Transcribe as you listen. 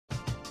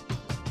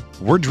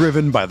We're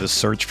driven by the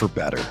search for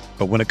better.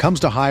 But when it comes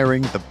to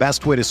hiring, the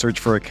best way to search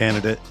for a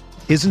candidate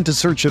isn't to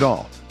search at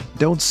all.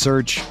 Don't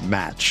search,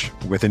 match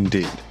with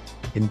Indeed.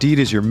 Indeed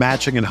is your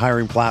matching and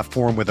hiring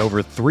platform with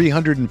over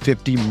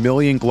 350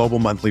 million global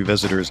monthly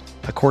visitors,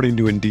 according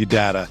to Indeed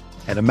data,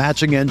 and a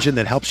matching engine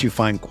that helps you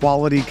find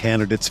quality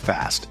candidates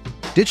fast.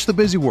 Ditch the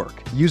busy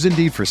work. Use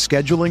Indeed for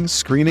scheduling,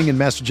 screening, and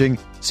messaging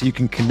so you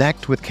can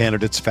connect with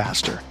candidates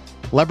faster.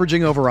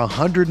 Leveraging over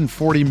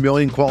 140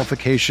 million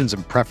qualifications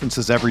and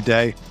preferences every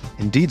day,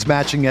 Indeed's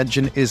matching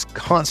engine is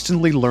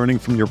constantly learning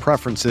from your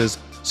preferences,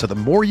 so the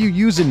more you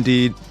use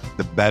Indeed,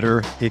 the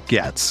better it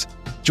gets.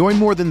 Join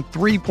more than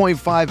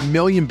 3.5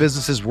 million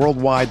businesses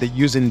worldwide that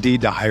use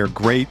Indeed to hire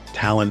great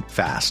talent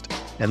fast.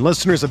 And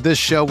listeners of this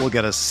show will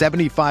get a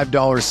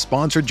 $75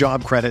 sponsored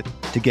job credit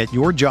to get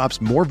your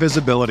jobs more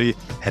visibility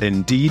at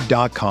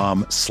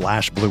Indeed.com/Blue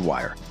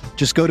Wire.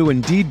 Just go to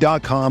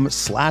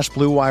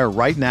Indeed.com/Blue Wire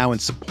right now and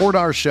support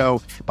our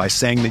show by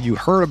saying that you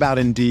heard about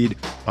Indeed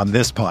on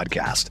this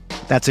podcast.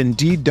 That's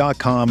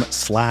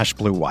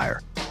Indeed.com/Blue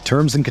Wire.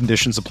 Terms and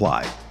conditions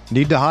apply.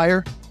 Need to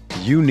hire?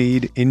 You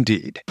need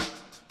Indeed.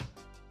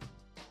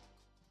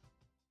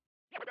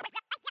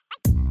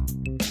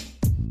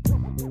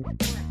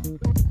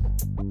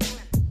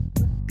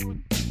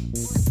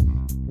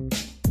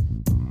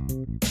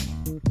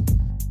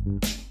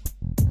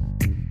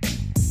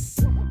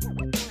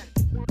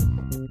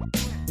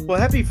 Well,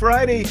 happy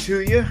Friday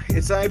to you.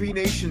 It's IB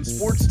Nation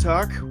Sports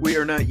Talk. We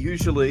are not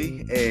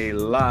usually a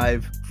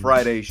live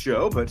Friday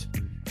show, but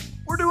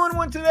we're doing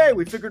one today.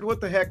 We figured,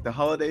 what the heck, the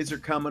holidays are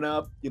coming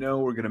up. You know,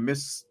 we're going to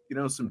miss,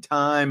 some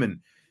time,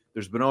 and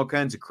there's been all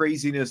kinds of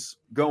craziness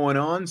going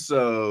on.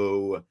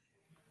 So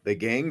the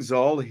gang's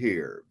all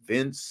here.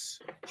 Vince,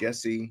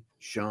 Jesse,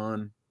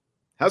 Sean.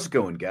 How's it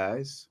going,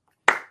 guys?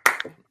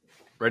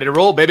 Ready to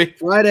roll, baby.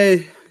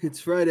 Friday. It's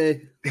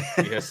Friday.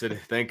 Yes, it is.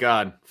 Thank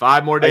God.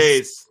 5 more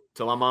days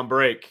till I'm on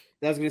break.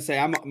 I was gonna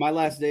say my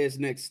last day is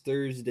next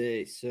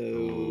Thursday,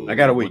 so I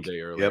got a week. 1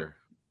 day earlier. Yep.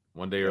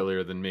 1 day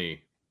earlier than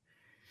me.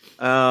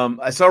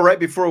 I saw right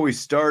before we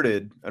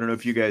started, I don't know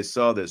if you guys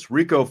saw this,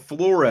 Rico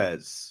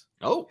Flores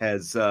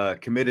has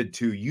committed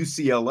to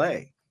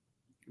UCLA.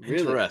 Really?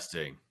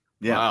 Interesting.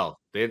 Yeah. Wow.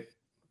 Did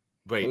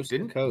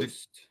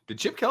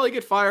Chip Kelly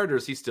get fired, or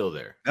is he still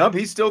there? Nope,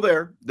 he's still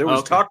there. There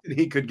was talk that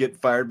he could get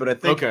fired, but I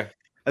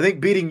think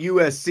beating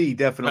USC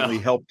definitely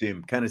helped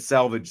him kind of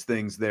salvage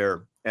things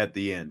there at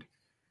the end.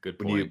 Good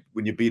point.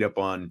 When you beat up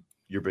on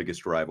your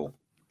biggest rival.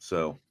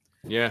 So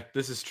yeah,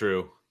 this is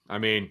true. I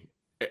mean,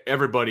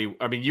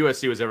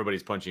 USC was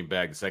everybody's punching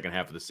bag the second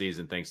half of the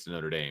season thanks to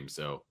Notre Dame.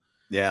 So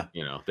yeah,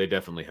 they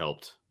definitely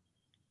helped.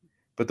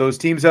 But those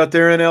teams out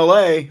there in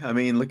LA, I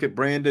mean, look at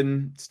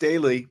Brandon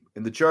Staley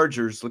and the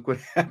Chargers. Look what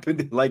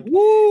happened. Like,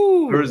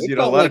 there's a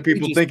lot of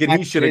people thinking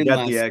he should have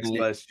got the X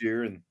last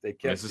year, and they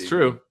kept This is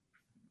true.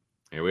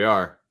 Here we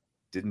are.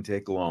 Didn't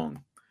take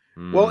long.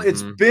 Mm-hmm. Well,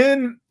 it's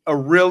been a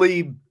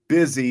really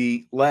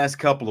busy last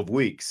couple of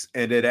weeks,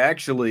 and it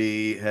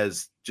actually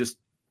has just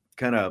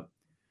kind of,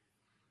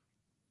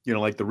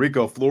 like the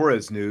Rico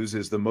Flores news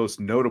is the most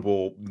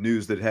notable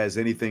news that has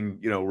anything,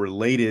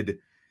 related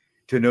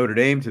to Notre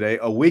Dame today.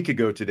 A week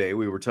ago today,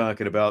 we were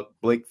talking about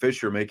Blake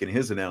Fisher making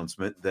his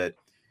announcement that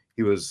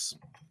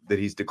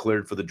he's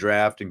declared for the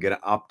draft and going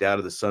to opt out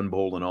of the Sun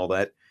Bowl and all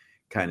that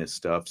kind of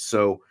stuff.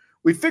 So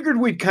we figured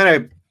we'd kind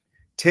of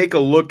take a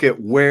look at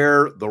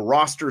where the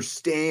roster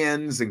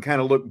stands and kind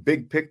of look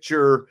big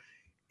picture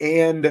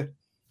and,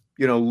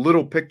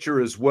 little picture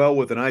as well,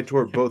 with an eye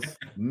toward both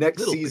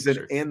next season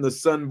picture and the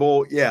Sun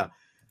Bowl. Yeah.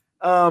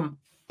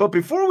 But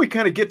before we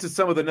kind of get to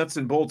some of the nuts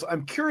and bolts,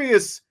 I'm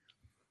curious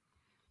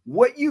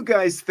what you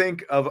guys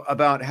think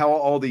about how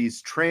all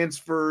these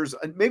transfers,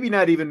 maybe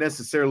not even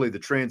necessarily the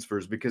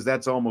transfers, because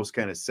that's almost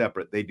kind of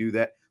separate. They do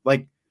that.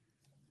 Like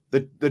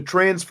the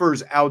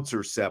transfers outs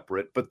are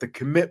separate, but the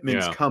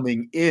commitments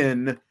coming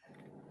in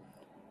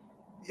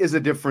is a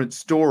different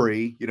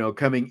story,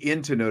 coming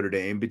into Notre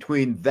Dame.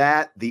 Between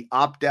that, the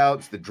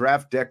opt-outs, the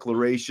draft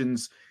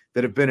declarations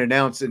that have been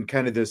announced in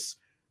kind of this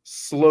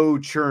slow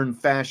churn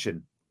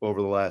fashion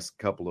over the last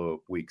couple of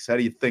weeks. How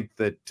do you think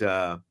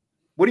that,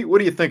 what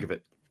do you think of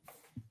it?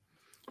 I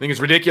think it's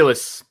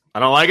ridiculous.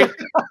 I don't like it.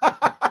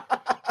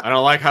 I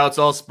don't like how it's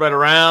all spread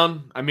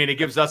around. I mean, it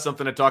gives us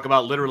something to talk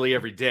about literally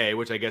every day,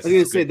 which I guess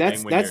is a good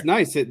thing. That's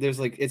nice.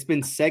 It's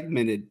been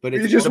segmented, but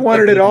you just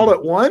wanted it all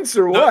at once,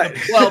 or what?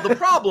 Well, the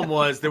problem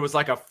was there was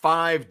like a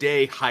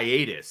 5-day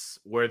hiatus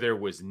where there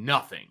was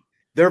nothing.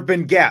 There have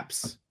been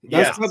gaps.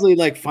 That's probably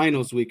like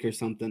finals week or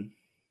something.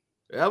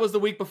 That was the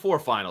week before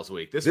finals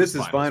week. This is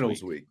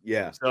finals week.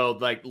 Yeah. So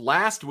like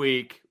last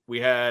week we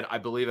had, I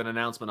believe, an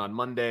announcement on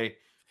Monday.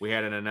 We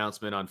had an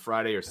announcement on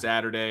Friday or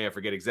Saturday. I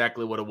forget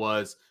exactly what it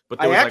was, but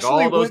there was like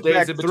all those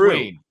days in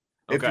between.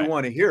 If you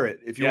want to hear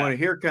it, want to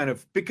hear kind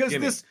of, because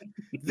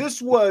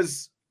this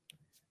was,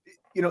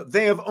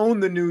 they have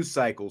owned the news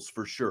cycles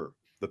for sure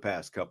the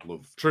past couple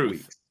of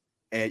weeks.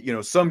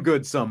 And, some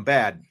good, some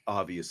bad,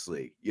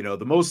 obviously.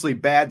 The mostly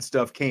bad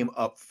stuff came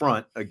up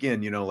front.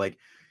 Again, like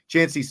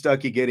Chancey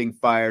Stuckey getting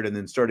fired, and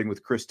then starting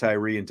with Chris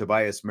Tyree and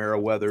Tobias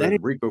Merriweather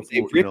and Rico,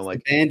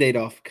 the Band-Aid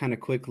off kind of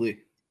quickly.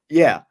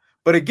 Yeah.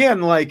 But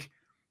again, like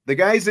the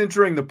guys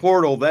entering the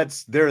portal,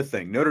 that's their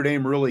thing. Notre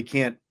Dame really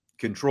can't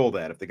control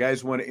that. If the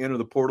guys want to enter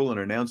the portal and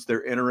announce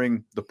they're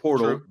entering the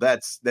portal, True.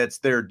 that's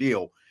their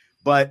deal.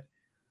 But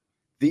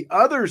the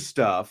other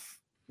stuff,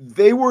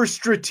 they were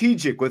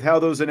strategic with how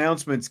those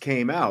announcements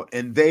came out,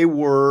 and they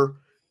were,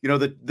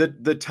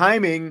 the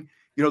timing,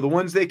 the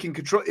ones they can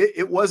control.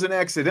 It wasn't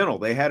accidental.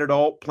 They had it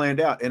all planned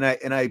out. And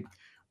I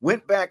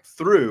went back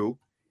through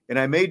and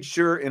I made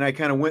sure, and I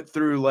kind of went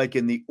through like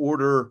in the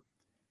order.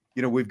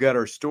 We've got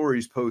our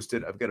stories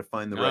posted. I've got to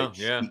find the right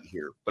sheet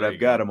here, but I've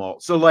got them all.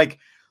 So like,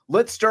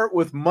 let's start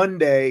with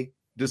Monday,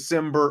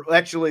 December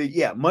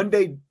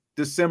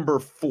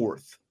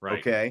 4th. Right.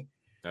 Okay.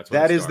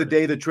 That is the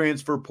day the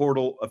transfer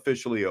portal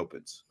officially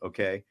opens.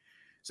 Okay.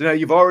 So now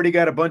you've already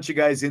got a bunch of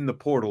guys in the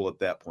portal at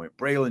that point.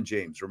 Braylon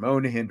James,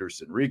 Ramon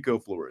Henderson, Rico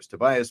Flores,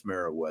 Tobias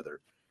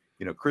Merriweather,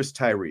 Chris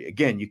Tyree.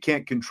 Again, you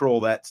can't control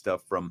that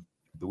stuff from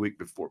the week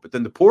before, but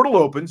then the portal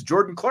opens,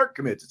 Jordan Clark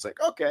commits. It's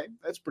like, okay,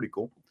 that's pretty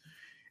cool.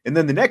 And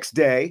then the next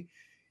day,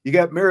 you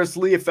got Maris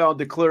Leofeld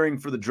declaring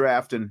for the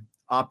draft and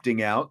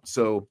opting out.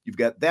 So you've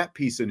got that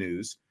piece of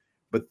news.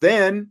 But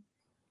then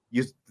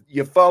you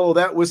follow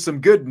that with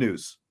some good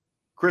news.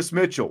 Chris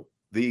Mitchell,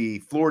 the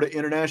Florida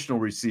international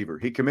receiver,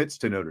 he commits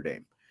to Notre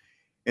Dame.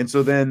 And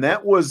so then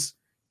that was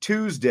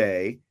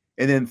Tuesday.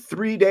 And then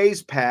 3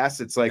 days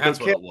pass. It's like,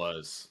 that's okay, what it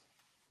was.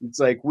 It's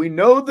like, we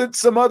know that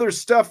some other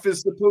stuff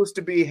is supposed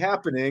to be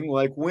happening.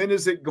 Like, when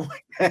is it going?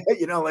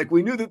 Like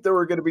we knew that there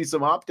were going to be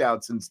some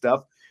opt-outs and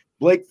stuff.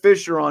 Blake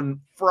Fisher on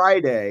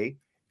Friday,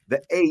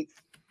 the 8th,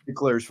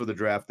 declares for the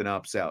draft and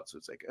opts out. So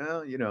it's like,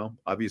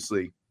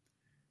 obviously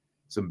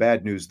some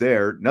bad news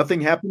there. Nothing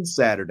happened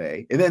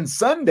Saturday. And then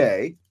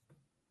Sunday,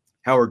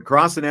 Howard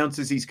Cross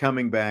announces he's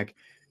coming back.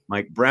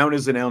 Mike Brown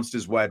has announced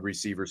his wide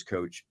receivers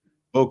coach.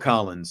 Bo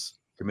Collins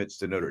commits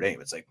to Notre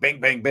Dame. It's like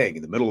bang, bang, bang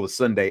in the middle of a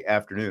Sunday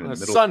afternoon. On a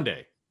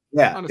Sunday.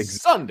 Yeah. On a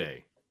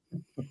Sunday.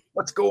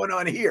 What's going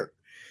on here?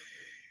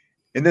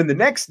 And then the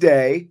next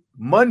day,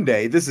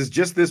 Monday, this is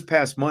just this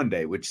past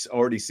Monday, which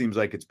already seems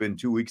like it's been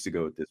 2 weeks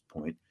ago at this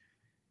point.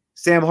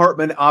 Sam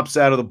Hartman opts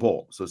out of the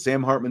bowl. So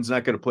Sam Hartman's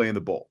not going to play in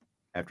the bowl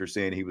after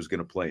saying he was going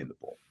to play in the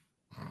bowl.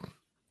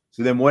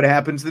 So then what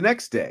happens the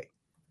next day?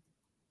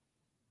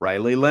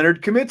 Riley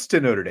Leonard commits to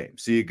Notre Dame.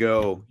 So you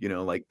go,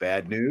 like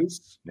bad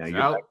news. Now you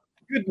got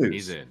good news.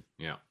 He's in.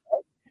 Yeah.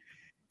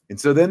 And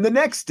so then the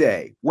next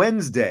day,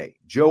 Wednesday,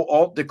 Joe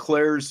Alt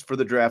declares for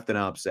the draft and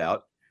opts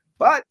out.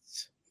 But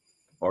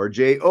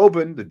R.J.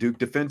 Oben, the Duke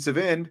defensive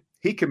end,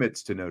 he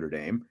commits to Notre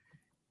Dame.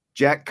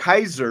 Jack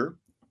Kaiser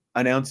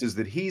announces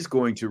that he's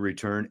going to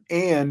return.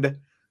 And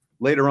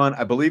later on,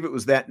 I believe it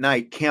was that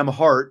night, Cam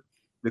Hart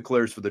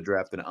declares for the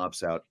draft and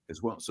opts out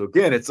as well. So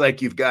again, it's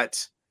like you've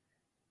got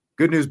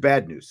good news,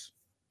 bad news,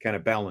 kind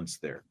of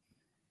balanced there.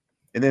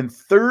 And then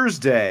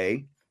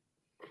Thursday,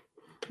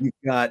 you've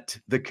got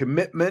the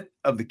commitment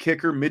of the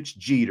kicker, Mitch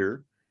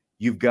Jeter.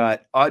 You've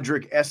got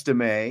Audric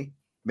Estime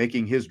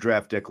making his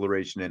draft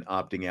declaration and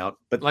opting out.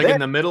 But like in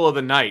the middle of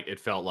the night, it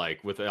felt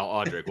like with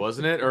Audric,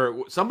 wasn't it?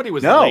 Or somebody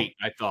was late,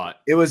 I thought.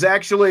 It was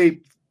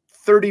actually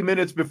 30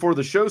 minutes before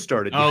the show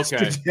started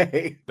yesterday.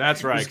 Okay.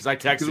 That's right, because I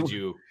texted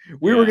you.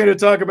 We were going to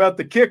talk about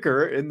the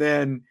kicker, and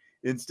then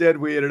instead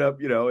we ended up,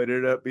 being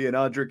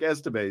Audric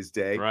Estime's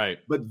day. Right.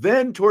 But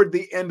then toward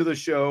the end of the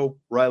show,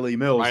 Riley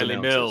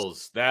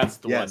Mills. That's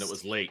the one that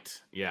was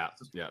late. Yeah.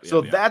 So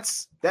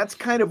that's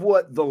kind of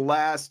what the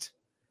last,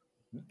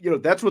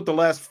 that's what the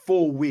last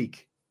full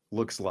week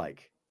looks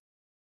like.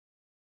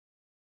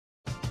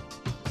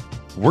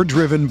 We're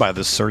driven by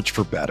the search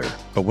for better.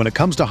 But when it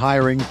comes to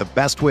hiring, the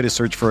best way to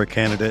search for a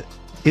candidate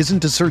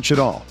isn't to search at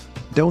all.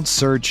 Don't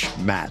search,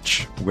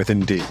 match with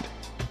Indeed.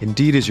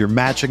 Indeed is your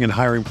matching and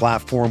hiring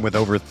platform with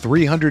over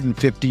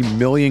 350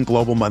 million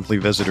global monthly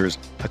visitors,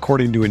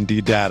 according to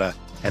Indeed data,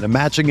 and a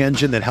matching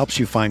engine that helps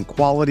you find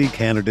quality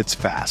candidates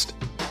fast.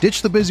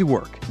 Ditch the busy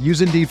work. Use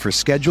Indeed for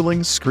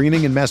scheduling,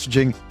 screening, and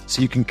messaging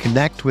so you can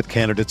connect with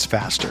candidates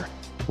faster.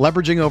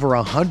 Leveraging over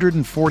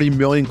 140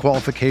 million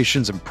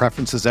qualifications and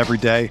preferences every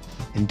day,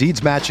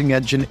 Indeed's matching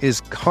engine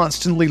is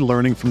constantly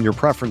learning from your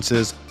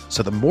preferences,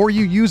 so the more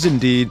you use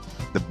Indeed,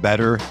 the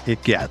better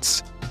it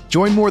gets.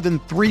 Join more than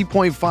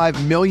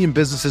 3.5 million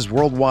businesses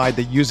worldwide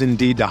that use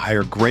Indeed to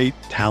hire great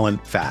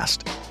talent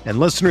fast. And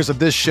listeners of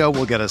this show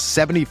will get a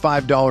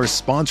 $75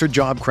 sponsored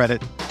job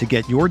credit to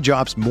get your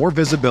jobs more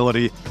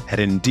visibility at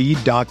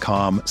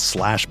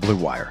Indeed.com/Blue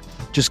Wire.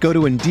 Just go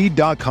to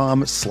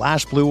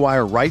Indeed.com/Blue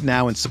Wire right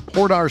now and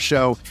support our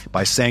show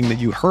by saying that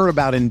you heard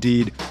about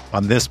Indeed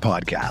on this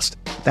podcast.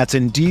 That's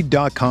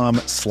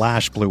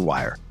Indeed.com/Blue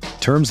Wire.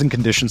 Terms and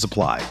conditions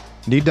apply.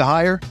 Need to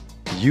hire?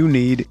 You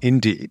need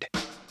Indeed.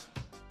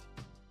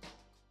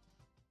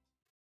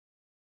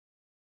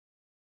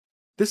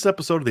 This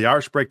episode of the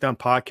Irish Breakdown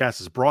Podcast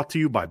is brought to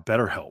you by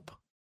BetterHelp.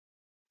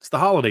 It's the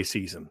holiday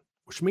season,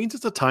 which means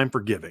it's a time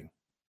for giving.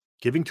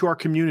 Giving to our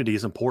community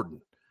is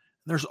important.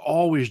 There's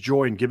always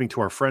joy in giving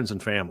to our friends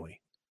and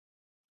family.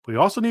 We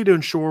also need to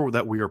ensure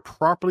that we are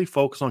properly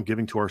focused on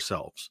giving to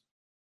ourselves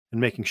and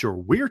making sure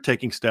we're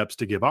taking steps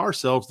to give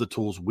ourselves the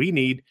tools we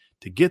need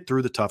to get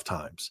through the tough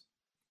times.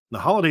 The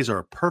holidays are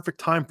a perfect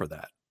time for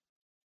that.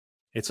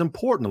 It's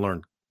important to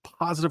learn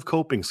positive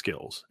coping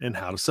skills and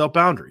how to set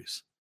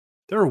boundaries.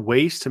 There are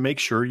ways to make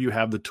sure you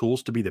have the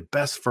tools to be the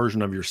best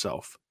version of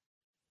yourself.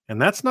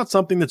 And that's not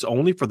something that's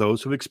only for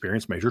those who've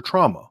experienced major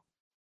trauma.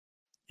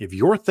 If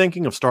you're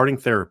thinking of starting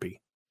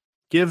therapy,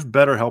 give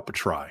BetterHelp a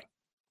try.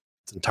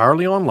 It's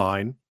entirely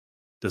online,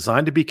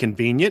 designed to be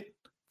convenient,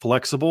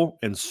 flexible,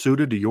 and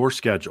suited to your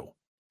schedule.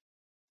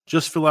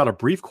 Just fill out a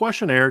brief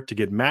questionnaire to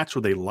get matched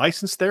with a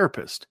licensed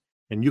therapist,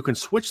 and you can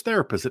switch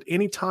therapists at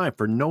any time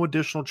for no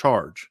additional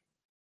charge.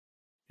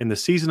 In the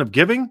season of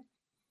giving,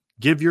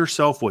 give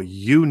yourself what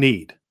you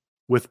need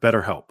with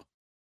BetterHelp.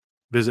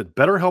 Visit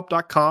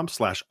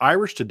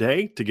betterhelp.com/Irish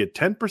today to get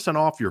 10%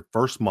 off your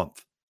first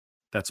month.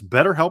 That's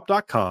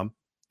betterhelp.com,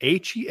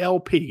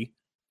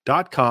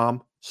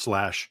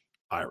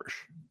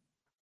 HELP.com/Irish.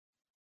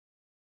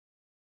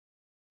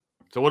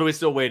 So what are we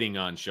still waiting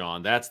on,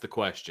 Sean? That's the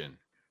question.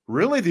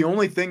 Really, the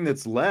only thing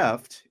that's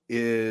left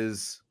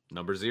is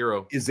number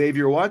 0. Is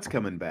Xavier Watts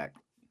coming back?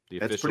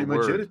 That's pretty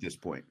much it at this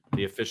point.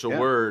 The official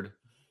word.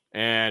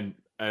 And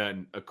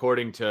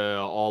according to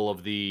all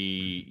of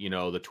the,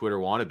 the Twitter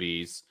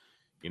wannabes,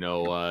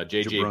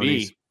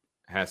 JJB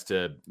has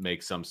to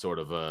make some sort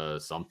of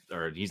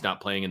or he's not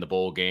playing in the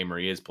bowl game, or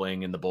he is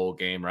playing in the bowl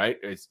game, right?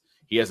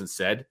 He hasn't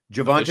said.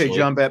 Javonte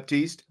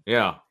Jean-Baptiste?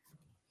 Yeah.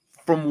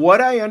 From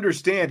what I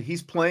understand,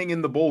 he's playing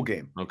in the bowl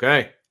game.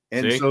 Okay.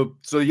 And so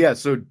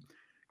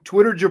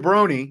Twitter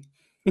jabroni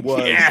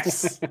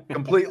was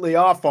completely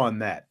off on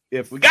that.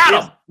 If we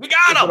got him,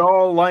 it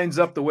all lines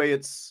up the way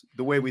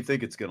we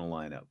think it's going to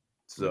line up.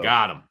 So we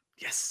got him.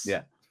 Yes.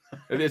 Yeah.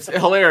 It's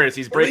hilarious.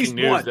 He's breaking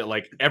news that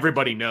like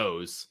everybody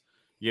knows,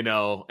 but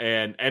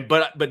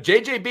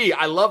JJB,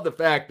 I love the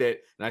fact that,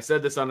 and I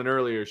said this on an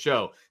earlier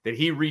show, that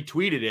he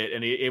retweeted it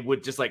and it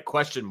would just like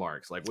question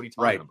marks. Like, what are you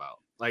talking about?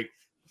 Like,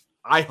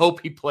 I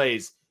hope he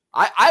plays.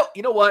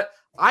 You know what?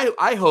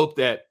 I hope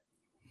that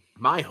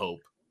my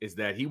hope is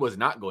that he was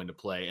not going to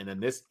play. And then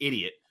this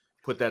idiot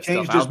put that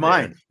changed stuff out his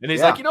mind. And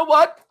he's like, you know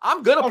what?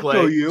 I'm going to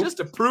play just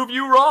to prove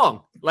you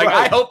wrong. Like,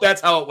 I hope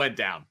that's how it went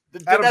down.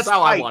 That's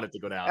how I want it to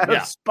go down. Out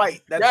of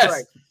spite. That's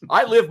right.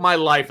 I live my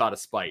life out of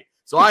spite.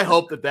 So I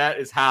hope that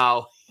is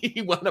how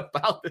he went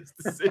about this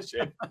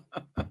decision.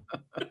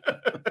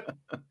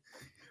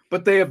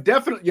 But they have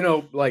definitely,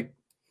 like,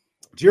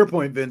 to your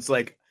point, Vince,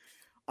 like,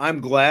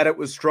 I'm glad it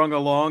was strung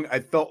along. I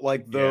felt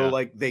like, though,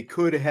 like they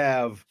could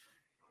have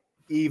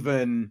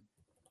even,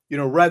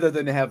 rather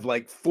than have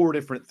like 4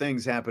 different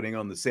things happening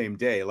on the same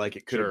day, like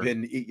it could have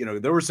been,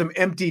 there were some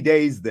empty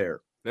days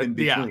there in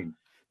between.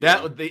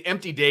 The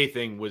empty day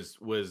thing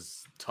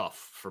was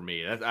tough for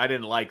me. I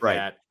didn't like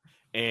that.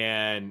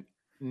 And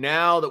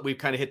now that we've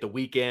kind of hit the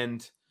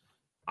weekend,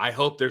 I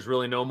hope there's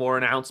really no more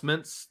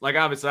announcements. Like,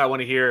 obviously, I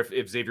want to hear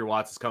if Xavier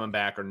Watts is coming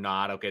back or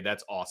not. Okay,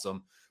 that's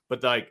awesome.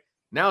 But like,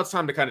 now it's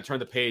time to kind of turn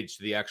the page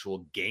to the actual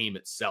game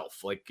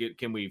itself. Like,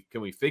 can we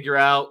figure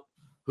out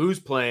who's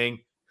playing,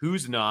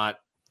 who's not?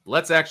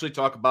 Let's actually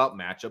talk about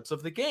matchups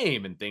of the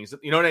game and things.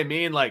 You know what I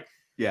mean? Like,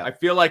 I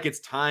feel like it's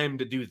time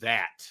to do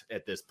that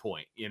at this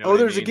point.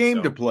 There's a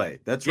game to play.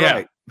 That's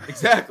right.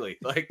 Exactly.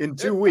 Like in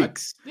 2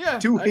 weeks.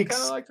 2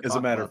 weeks, as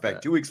a matter of fact.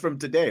 That. 2 weeks from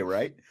today,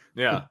 right?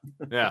 Yeah.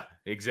 Yeah,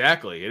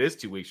 exactly. It is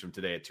 2 weeks from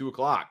today at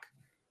 2:00.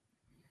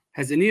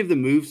 Has any of the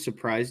moves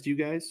surprised you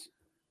guys?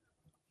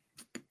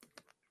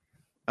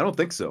 I don't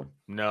think so.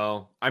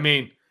 No. I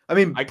mean,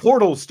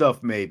 portal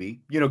stuff,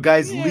 maybe,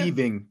 guys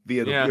leaving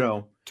via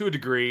the, to a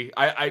degree.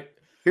 I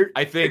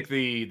think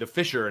the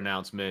Fisher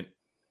announcement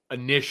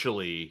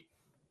initially,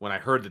 when I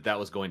heard that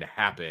was going to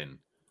happen,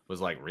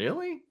 was like,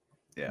 really?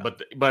 Yeah.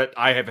 But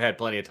I have had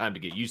plenty of time to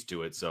get used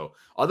to it. So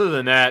other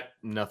than that,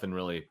 nothing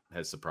really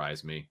has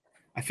surprised me.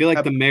 I feel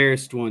like the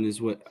Marist one is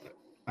what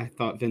I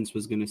thought Vince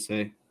was going to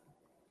say.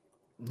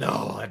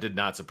 No, that did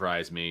not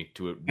surprise me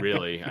to it,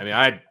 really.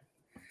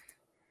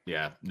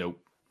 Nope.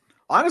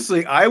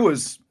 Honestly, I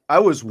was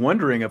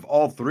wondering if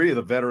all 3 of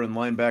the veteran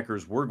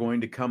linebackers were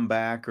going to come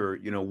back, or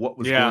what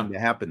was going to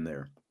happen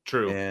there.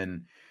 True.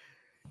 And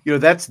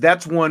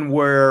that's one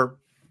where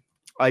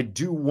I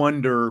do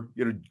wonder.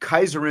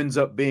 Kaiser ends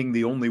up being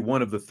the only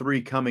one of the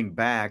 3 coming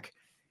back.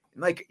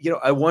 Like,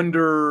 I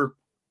wonder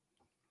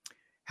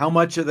how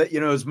much of that,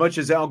 as much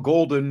as Al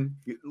Golden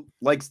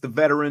likes the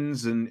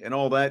veterans and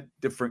all that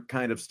different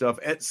kind of stuff,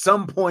 at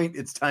some point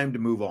it's time to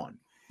move on.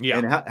 Yeah.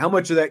 And how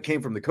much of that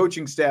came from the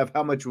coaching staff?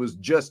 How much was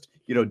just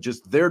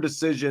their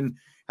decision?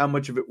 How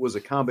much of it was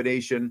a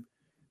combination?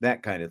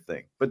 That kind of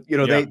thing. But,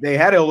 they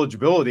had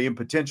eligibility, and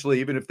potentially,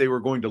 even if they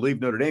were going to leave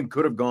Notre Dame,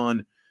 could have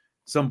gone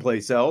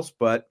someplace else,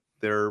 but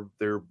they're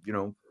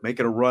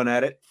making a run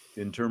at it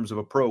in terms of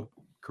a pro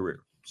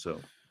career.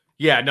 So,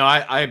 yeah, no,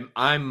 I'm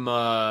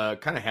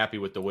kind of happy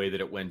with the way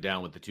that it went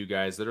down with the 2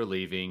 guys that are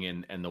leaving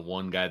and the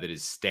 1 guy that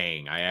is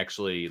staying. I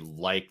actually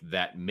like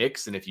that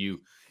mix. And if you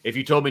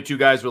told me 2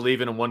 guys were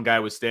leaving and 1 guy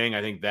was staying,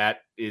 I think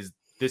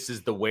this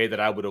is the way that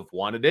I would have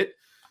wanted it.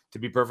 to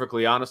be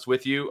perfectly honest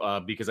with you,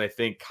 because I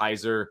think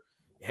Kaiser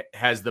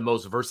has the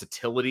most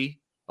versatility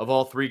of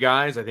all three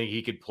guys. I think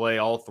he could play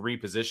all three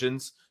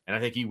positions, and I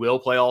think he will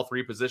play all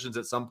three positions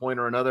at some point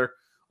or another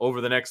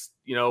over the next,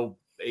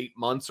 8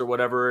 months or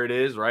whatever it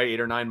is, right? 8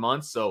 or 9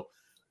 months. So,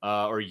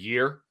 or a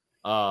year.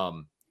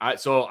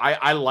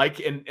 I like,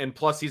 and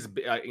plus he's,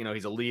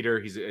 he's a leader.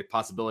 He's a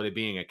possibility of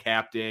being a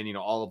captain,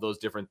 all of those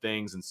different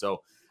things. And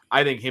so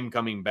I think him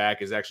coming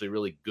back is actually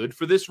really good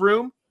for this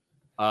room,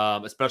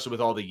 especially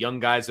with all the young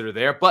guys that are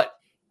there. But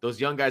those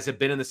young guys have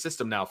been in the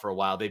system now for a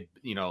while.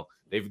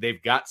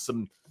 They've got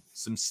some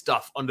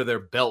stuff under their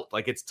belt.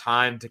 Like, it's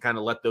time to kind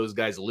of let those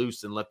guys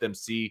loose and let them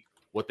see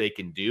what they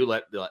can do.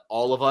 Let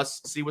all of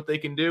us see what they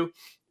can do.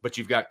 But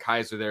you've got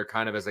Kaiser there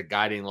kind of as a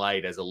guiding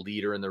light, as a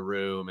leader in the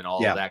room and all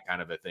of that kind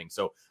of a thing.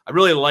 So I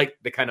really like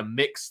the kind of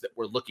mix that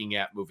we're looking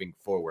at moving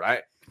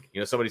forward.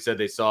 Somebody said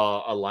they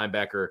saw a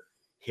linebacker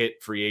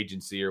hit free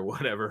agency or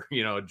whatever,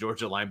 a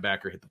Georgia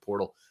linebacker hit the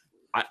portal.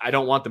 I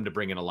don't want them to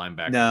bring in a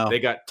linebacker. No,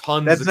 they got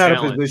tons That's of not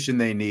talent. a position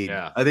they need.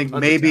 Yeah, I think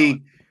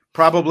maybe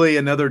probably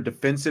another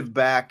defensive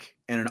back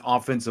and an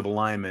offensive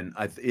lineman.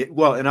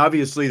 And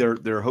obviously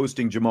they're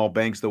hosting Jamal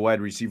Banks, the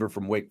wide receiver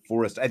from Wake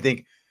Forest. I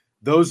think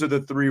those are the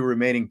three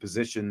remaining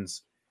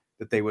positions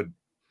that they would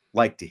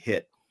like to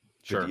hit,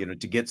 to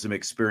get some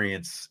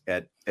experience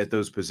at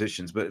those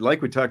positions. But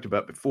like we talked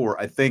about before,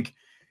 I think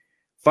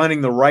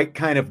finding the right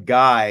kind of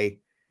guy,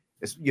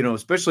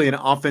 especially an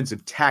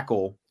offensive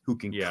tackle who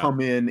can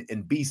come in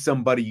and be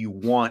somebody you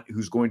want,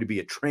 who's going to be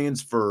a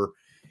transfer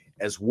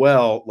as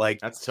well. Like,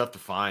 that's tough to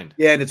find.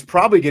 Yeah. And it's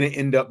probably going to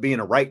end up being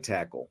a right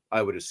tackle,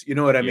 I would assume. You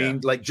know what I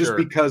mean? Like, just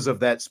because of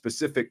that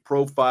specific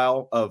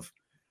profile of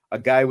a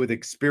guy with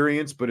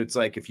experience. But it's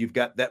like, if you've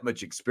got that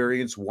much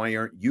experience, why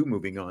aren't you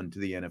moving on to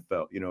the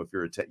NFL?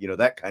 If you're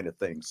that kind of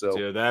thing. So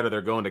either that, or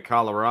they're going to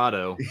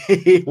Colorado.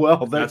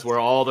 Well, that's where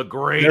all the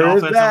great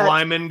offensive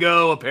linemen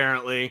go.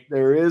 Apparently,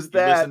 there is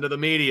that. Listen to the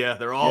media;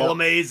 they're all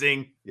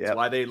amazing. That's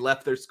why they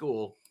left their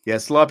school. Yeah,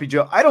 Sloppy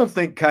Joe. I don't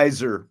think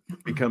Kaiser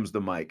becomes the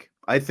Mike.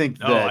 I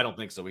think I don't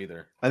think so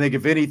either. I think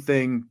if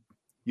anything,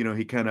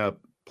 he kind of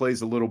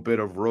plays a little bit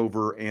of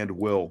Rover and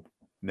Will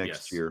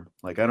next year.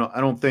 Like, I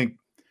don't think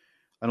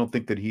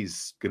that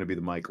he's going to be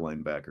the Mike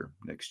linebacker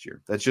next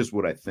year. That's just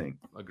what I think.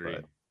 Agree.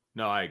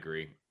 No, I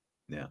agree.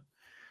 Yeah.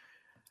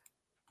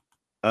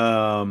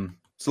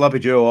 Sloppy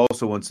Joe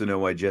also wants to know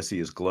why Jesse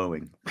is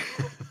glowing.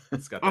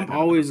 I'm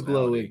always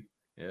glowing.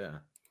 Yeah.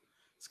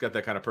 It's got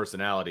that kind of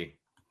personality.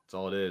 That's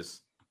all it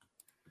is.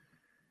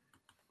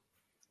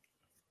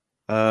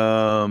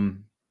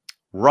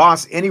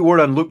 Ross, any word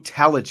on Luke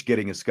Talich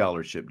getting a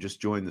scholarship?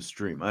 Just join the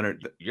stream.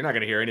 You're not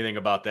going to hear anything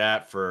about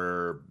that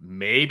for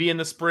maybe in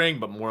the spring,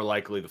 but more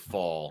likely the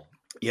fall.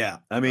 Yeah,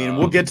 I mean,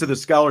 we'll get to the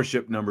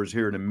scholarship numbers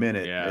here in a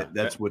minute. Yeah,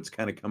 that's what's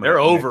kind of coming. They're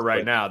over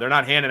right now. They're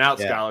not handing out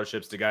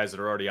scholarships to guys that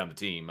are already on the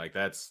team. Like,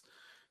 that's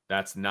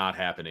not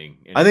happening.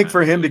 I think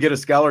for him to get a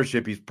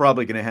scholarship, he's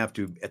probably going to have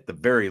to, at the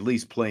very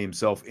least, play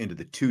himself into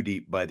the 2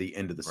 deep by the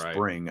end of the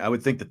spring. I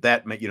would think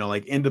that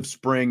like end of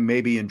spring,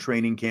 maybe in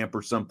training camp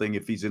or something,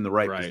 if he's in the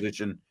right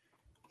position,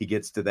 he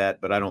gets to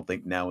that. But I don't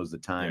think now is the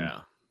time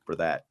for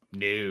that.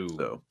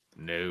 No.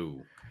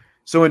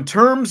 So in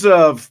terms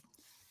of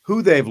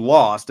who they've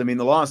lost, I mean,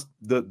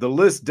 the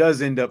list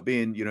does end up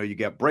being, you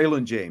got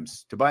Braylon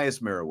James,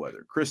 Tobias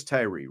Merriweather, Chris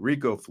Tyree,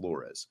 Rico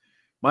Flores,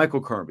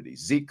 Michael Carmody,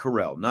 Zeke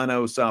Correll, Nana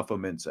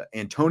Osafo-Mensah,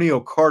 Antonio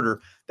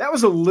Carter. That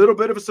was a little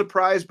bit of a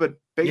surprise, but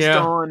based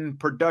on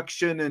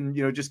production and,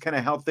 just kind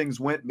of how things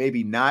went,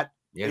 maybe not.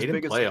 Yeah, he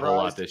didn't play a whole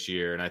lot this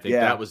year, and I think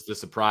that was the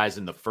surprise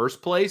in the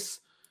first place.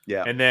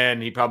 Yeah. And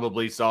then he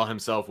probably saw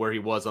himself where he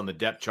was on the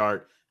depth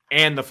chart,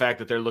 and the fact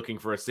that they're looking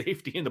for a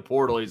safety in the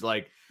portal. He's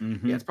like,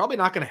 it's probably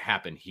not going to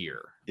happen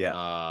here.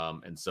 Yeah.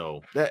 And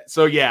so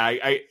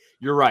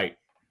you're right.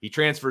 He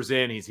transfers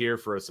in, he's here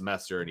for a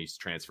semester, and he's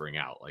transferring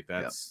out. Like,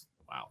 that's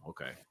wow.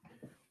 Okay.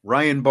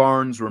 Ryan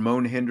Barnes,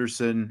 Ramon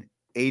Henderson,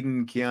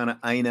 Aiden Kiana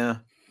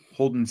Aina,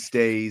 Holden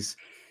Stays,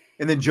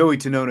 and then Joey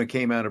Tonona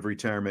came out of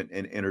retirement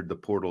and entered the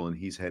portal, and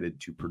he's headed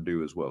to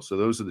Purdue as well. So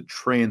those are the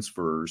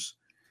transfers.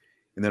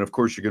 And then, of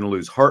course, you're going to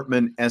lose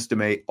Hartman,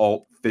 Estime,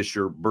 Alt,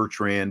 Fisher,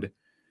 Bertrand,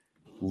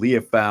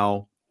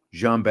 Leafau,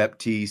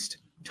 Jean-Baptiste,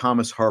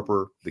 Thomas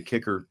Harper, the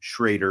kicker,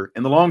 Schrader,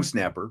 and the long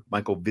snapper,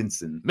 Michael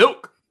Vinson.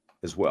 Milk.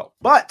 As well.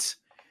 But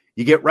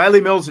you get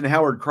Riley Mills and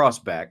Howard Cross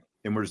back,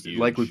 and we're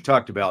like we've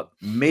talked about,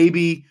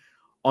 maybe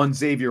on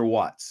Xavier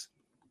Watts.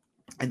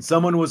 And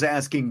someone was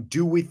asking,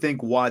 do we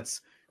think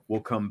Watts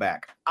will come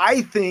back?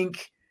 I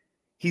think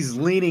he's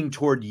leaning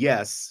toward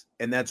yes,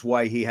 and that's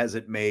why he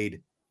hasn't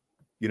made,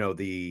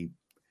 the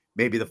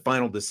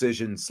final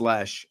decision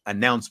 /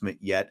 announcement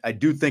yet. I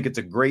do think it's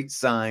a great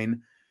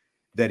sign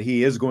that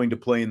he is going to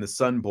play in the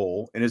Sun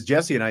Bowl. And as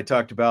Jesse and I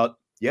talked about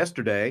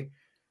yesterday,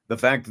 the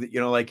fact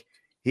that,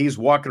 he's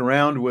walking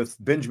around with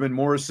Benjamin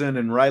Morrison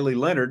and Riley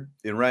Leonard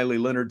in Riley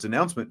Leonard's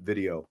announcement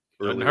video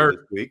earlier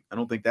this week. I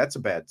don't think that's a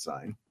bad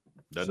sign.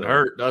 Doesn't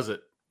hurt, does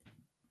it?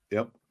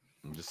 Yep.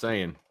 I'm just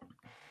saying.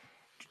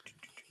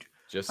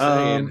 Just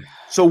saying.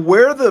 So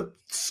where the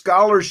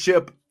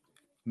scholarship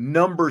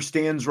number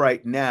stands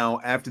right now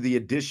after the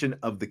addition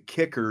of the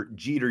kicker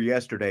Jeter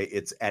yesterday,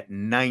 it's at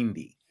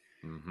 90.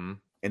 Mm-hmm.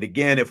 And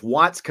again, if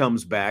Watts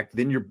comes back,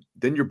 then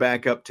you're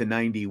back up to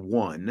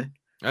 91.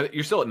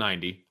 You're still at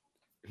 90.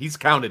 He's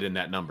counted in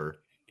that number.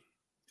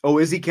 Oh,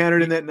 is he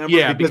counted in that number?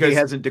 Yeah, because he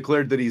hasn't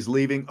declared that he's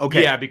leaving.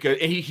 Okay. Yeah, because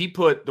he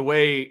put the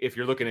way, if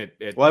you're looking at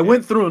well, I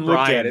went through and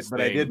looked at it, Brian's but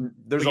thing, I didn't.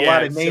 There's but a yeah,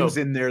 lot of names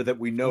in there that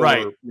we know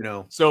right. are, you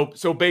know.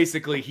 So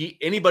basically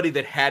anybody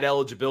that had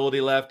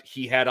eligibility left,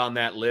 he had on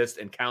that list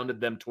and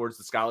counted them towards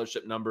the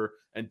scholarship number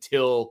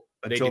until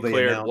they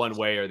declared one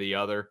way or the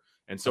other.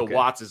 And so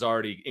Watts is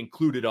already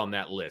included on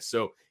that list.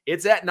 So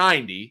it's at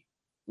 90,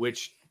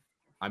 which,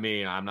 I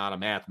mean, I'm not a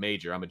math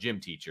major. I'm a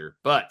gym teacher,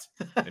 but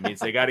it means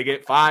they got to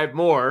get 5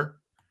 more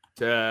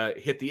to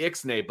hit the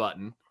Ixnay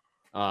button.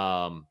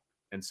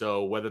 And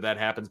so whether that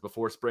happens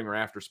before spring or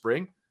after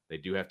spring, they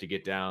do have to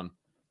get down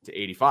to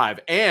 85.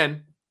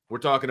 And we're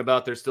talking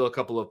about there's still a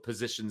couple of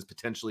positions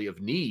potentially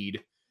of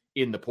need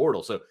in the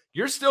portal. So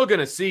you're still going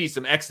to see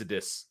some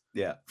exodus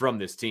from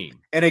this team.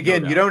 And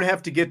again, you don't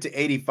have to get to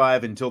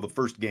 85 until the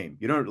first game.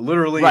 You don't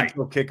literally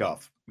until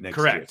kickoff next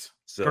year.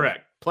 So.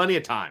 Correct. Plenty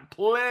of time.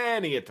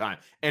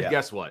 And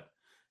guess what?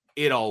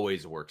 It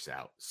always works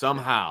out.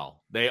 Somehow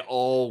they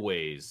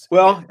always.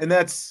 Well, and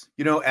that's,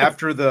 you know,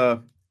 after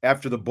the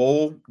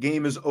bowl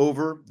game is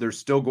over, there's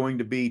still going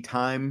to be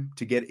time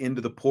to get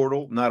into the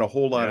portal. Not a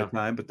whole lot of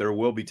time, but there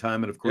will be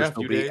time. And of course,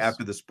 there'll be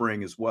after the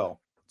spring as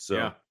well.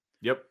 So,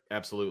 Yep,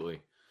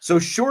 absolutely. So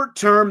short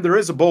term, there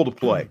is a bowl to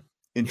play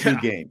in 2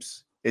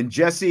 games. And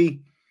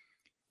Jesse,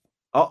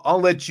 I'll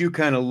let you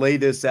kind of lay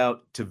this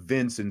out to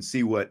Vince and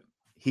see what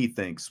he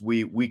thinks.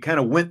 We kind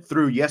of went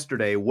through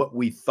yesterday what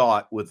we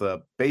thought with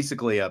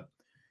basically a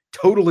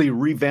totally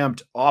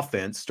revamped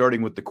offense,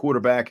 starting with the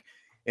quarterback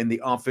and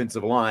the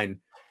offensive line.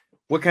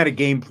 What kind of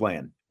game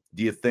plan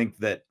do you think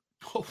that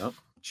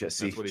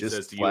Jesse That's what he just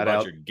says to you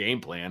about your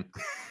game plan?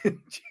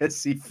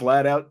 Jesse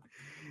flat out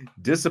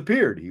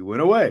disappeared. He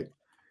went away.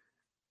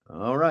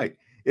 All right.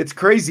 It's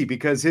crazy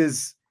because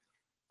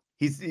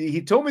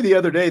he told me the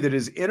other day that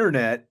his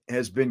internet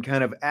has been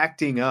kind of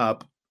acting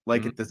up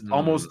like at this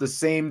almost the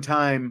same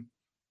time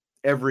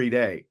every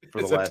day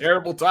for the last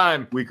terrible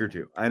time week or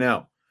two. I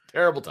know.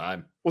 Terrible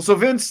time. Well, so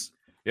Vince,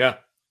 yeah,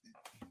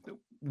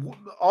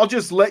 I'll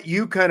just let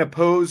you kind of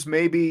pose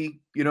maybe,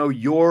 you know,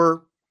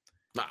 your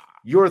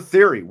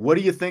theory. What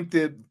do you think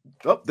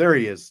there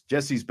he is.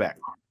 Jesse's back.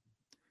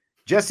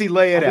 Jesse,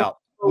 lay it out.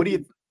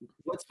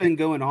 What's been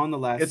going on the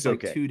last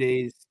 2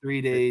 days,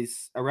 3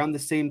 days? Around the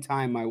same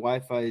time, my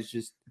Wi-Fi is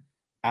just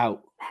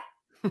out.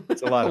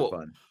 It's a lot of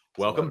fun.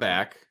 Welcome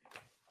back.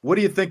 What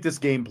do you think this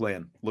game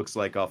plan looks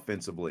like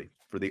offensively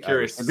for the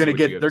Irish? They're going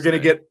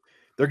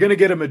to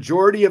get a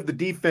majority of the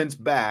defense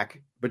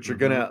back, but you're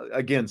going to,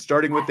 again,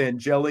 starting with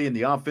Angeli and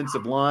the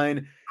offensive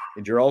line,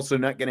 and you're also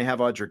not going to have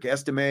Audric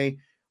Estime,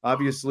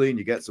 obviously, and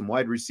you got some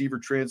wide receiver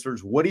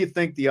transfers. What do you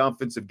think the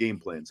offensive game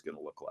plan is going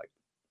to look like?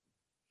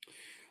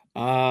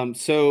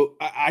 So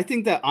I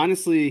think that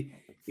honestly,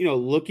 you know,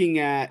 looking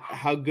at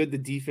how good the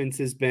defense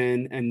has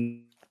been,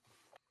 and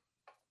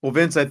well,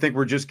 Vince, I think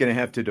we're just going to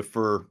have to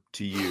defer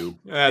to you.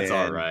 That's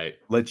all right.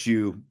 Let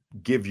you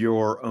give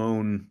your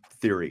own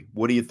theory.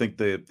 What do you think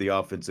the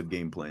offensive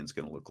game plan is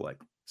going to look like?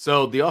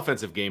 So the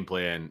offensive game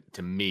plan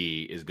to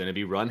me is going to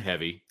be run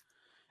heavy,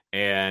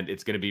 and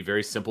it's going to be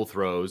very simple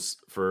throws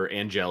for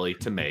Angeli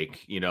to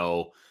make. You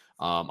know,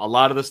 a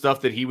lot of the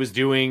stuff that he was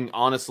doing,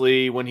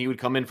 honestly, when he would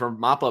come in for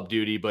mop-up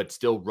duty, but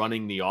still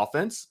running the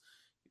offense,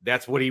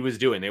 that's what he was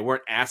doing. They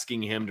weren't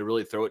asking him to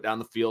really throw it down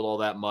the field all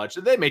that much.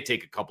 They may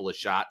take a couple of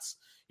shots,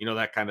 you know,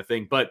 that kind of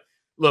thing. But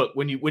look,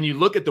 when you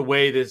look at the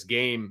way this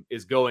game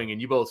is going,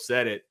 and you both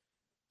said it,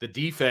 the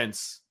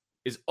defense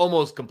is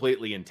almost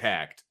completely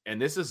intact.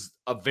 And this is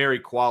a very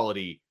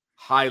quality,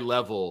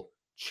 high-level,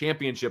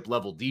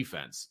 championship-level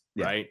defense,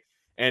 right?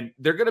 And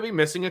they're going to be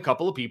missing a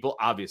couple of people.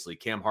 Obviously,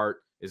 Cam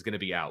Hart is going to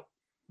be out.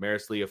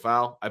 Maris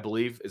Leofau, I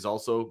believe, is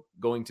also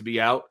going to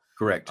be out.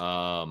 Correct.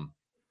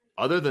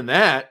 Other than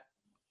that,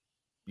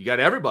 you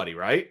got everybody,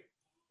 right?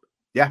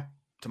 Yeah.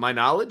 To my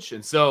knowledge.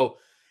 And so,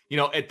 you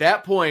know, at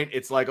that point,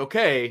 it's like,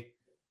 okay,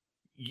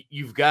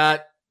 you've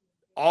got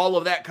all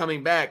of that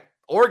coming back.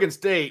 Oregon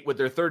State, with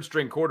their third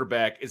string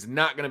quarterback, is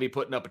not going to be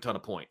putting up a ton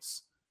of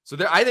points. So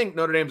I think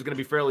Notre Dame is going to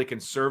be fairly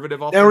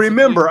conservative offensively. Now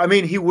remember, I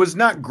mean, he was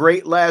not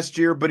great last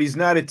year, but he's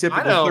not a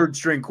typical third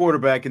string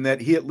quarterback in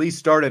that he at least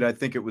started, I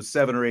think it was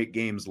 7 or 8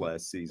 games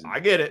last season. I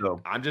get it.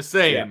 So, I'm just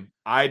saying,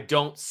 I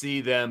don't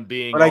see them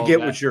being. But I get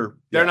what you're.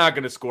 They're not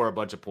going to score a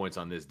bunch of points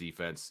on this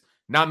defense.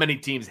 Not many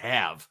teams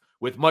have,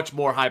 with much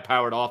more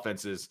high-powered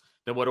offenses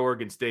than what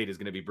Oregon State is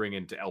going to be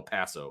bringing to El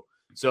Paso.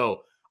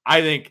 So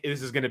I think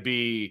this is going to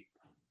be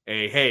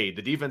hey,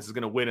 the defense is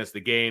going to win us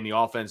the game. The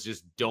offense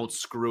just don't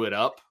screw it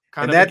up.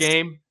 Kind of a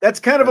game.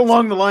 That's kind of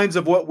along the lines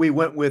of what we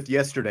went with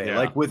yesterday. Yeah,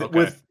 like with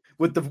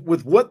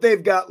what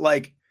they've got.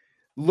 Like,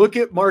 look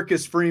at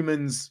Marcus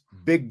Freeman's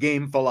big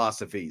game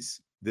philosophies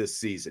this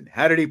season.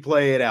 How did he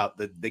play it out?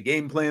 The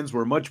game plans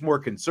were much more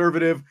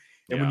conservative.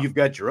 And when you've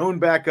got your own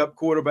backup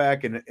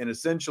quarterback and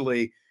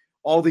essentially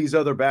all these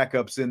other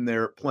backups in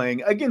there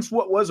playing against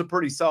what was a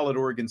pretty solid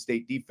Oregon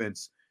State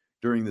defense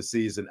during the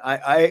season.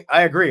 I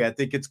agree. I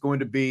think it's going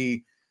to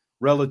be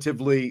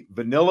relatively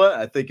vanilla.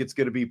 I think it's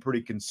going to be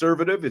pretty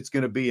conservative. It's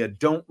going to be a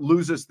don't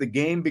lose us the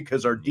game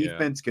because our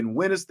defense can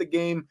win us the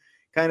game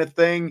kind of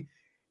thing.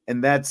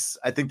 And I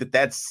think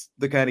that's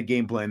the kind of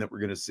game plan that we're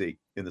going to see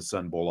in the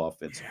Sun Bowl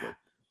offensively. Yeah.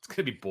 It's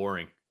going to be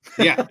boring.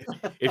 Yeah.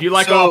 If you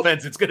like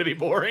offense, it's going to be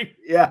boring.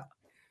 Yeah.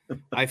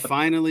 I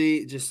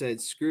finally just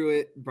said, screw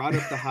it, brought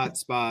up the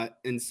hotspot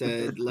and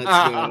said, let's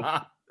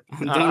go.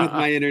 I'm done with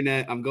my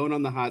internet. I'm going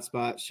on the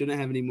hotspot. Shouldn't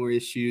have any more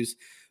issues.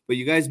 But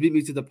you guys beat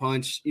me to the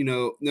punch.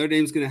 Notre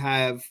Dame's going to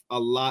have a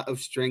lot of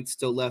strength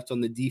still left on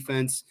the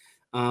defense.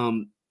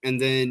 And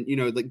then,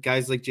 the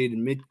guys like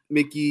Jaden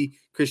Mickey,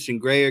 Christian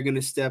Gray are going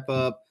to step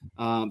up.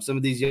 Some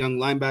of these young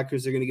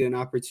linebackers are going to get an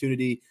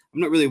opportunity. I'm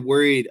not really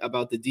worried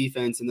about the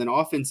defense. And then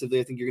offensively,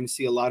 I think you're going to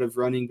see a lot of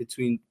running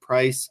between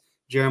Price,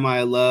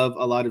 Jeremiah Love,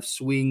 a lot of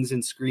swings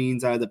and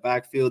screens out of the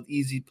backfield,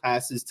 easy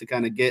passes to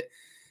kind of get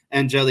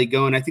Angeli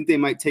going. I think they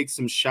might take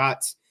some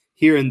shots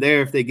here and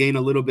there if they gain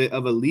a little bit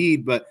of a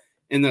lead, but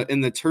in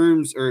the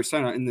terms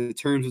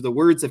of the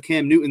words of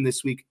Cam Newton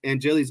this week,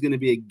 Angeli is going to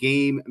be a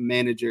game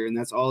manager, and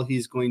that's all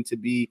he's going to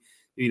be.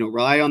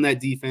 Rely on that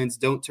defense.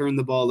 Don't turn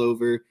the ball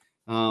over.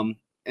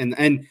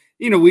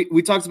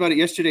 We talked about it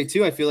yesterday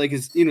too. I feel like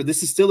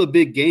this is still a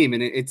big game,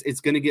 and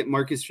it's going to get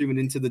Marcus Freeman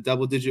into the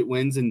double-digit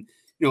wins, and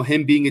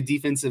him being a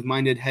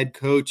defensive-minded head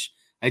coach.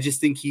 I just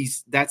think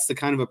that's the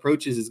kind of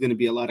approaches is going to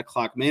be a lot of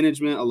clock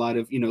management, a lot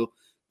of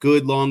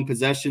good long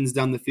possessions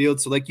down the field.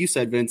 So, like you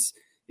said, Vince,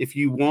 if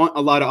you want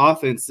a lot of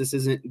offense, this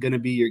isn't going to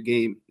be your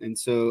game. And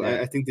so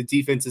I think the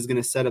defense is going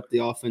to set up the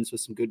offense with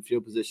some good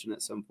field position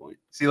at some point.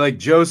 See, like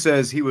Joe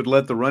says, he would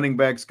let the running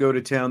backs go to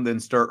town, then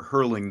start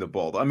hurling the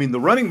ball. I mean, the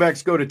running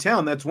backs go to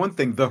town. That's one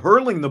thing. The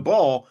hurling the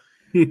ball,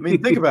 I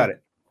mean, think about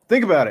it.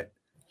 Think about it.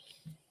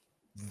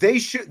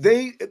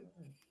 They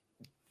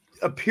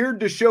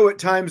appeared to show at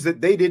times that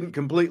they didn't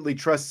completely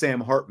trust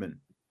Sam Hartman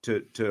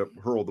to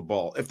hurl the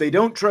ball. If they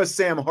don't trust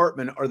Sam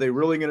Hartman, are they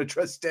really going to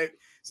trust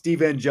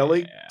Steve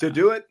Angeli to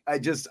do it? I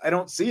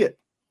don't see it.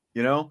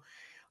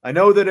 I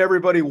know that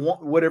everybody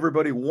what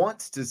everybody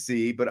wants to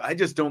see, but I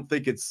just don't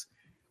think it's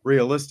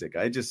realistic.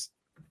 I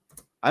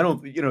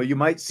don't, you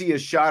might see a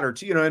shot or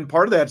two, and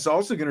part of that's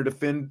also going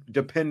to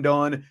depend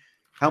on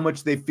how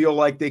much they feel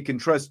like they can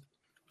trust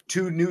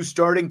two new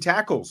starting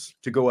tackles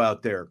to go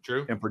out there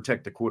and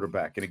protect the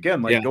quarterback. And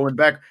again, going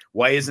back,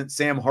 why isn't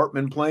Sam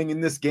Hartman playing in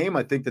this game?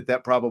 I think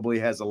that probably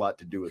has a lot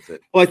to do with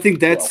it. Well, I think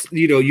that's,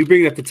 you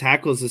bring up the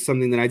tackles is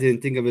something that I didn't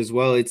think of as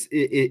well.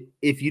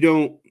 If you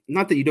don't,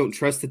 not that you don't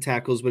trust the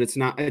tackles, but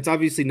it's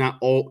obviously not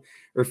Alt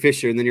or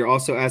Fisher. And then you're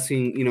also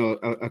asking,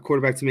 a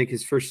quarterback to make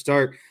his first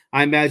start.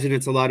 I imagine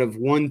it's a lot of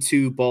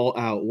 1-2 ball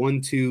out,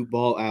 1-2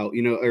 ball out,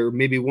 or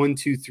maybe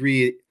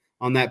 1-2-3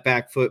 on that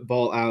back foot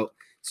ball out.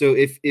 So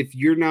if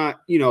you're not,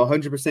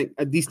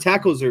 100%, these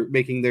tackles are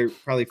making their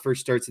probably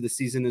first starts of the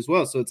season as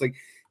well. So it's like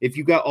if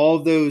you got all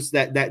of those,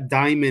 that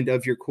diamond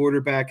of your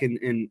quarterback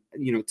and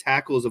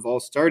tackles of all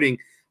starting,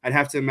 I'd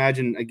have to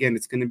imagine again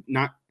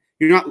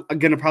you're not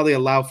going to probably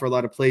allow for a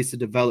lot of plays to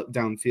develop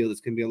downfield.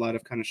 It's going to be a lot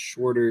of kind of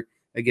shorter,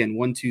 again,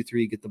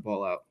 1-2-3, get the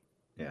ball out.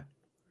 Yeah.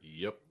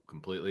 Yep,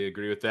 completely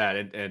agree with that.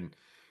 And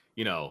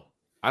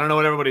I don't know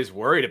what everybody's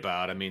worried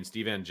about. I mean,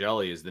 Steve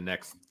Angeli is the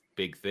next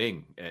big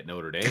thing at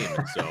Notre Dame.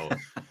 And so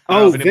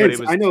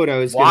Vince, I know what I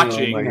was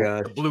watching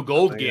the Blue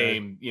Gold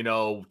game,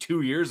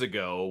 2 years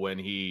ago when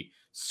he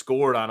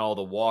scored on all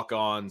the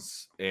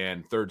walk-ons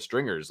and third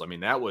stringers. I mean,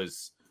 that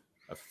was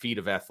a feat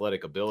of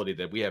athletic ability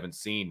that we haven't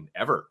seen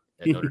ever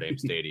at Notre Dame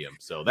Stadium.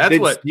 So that's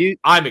Vince, what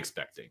I'm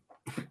expecting.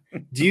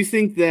 Do you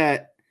think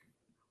that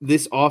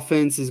this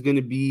offense is going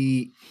to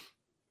be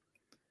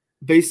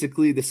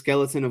basically the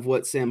skeleton of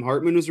what Sam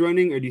Hartman was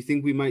running, or do you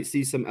think we might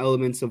see some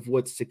elements of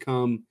what's to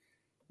come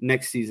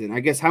next season?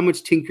 I guess how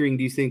much tinkering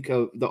do you think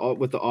of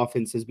what the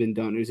offense has been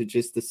done, or is it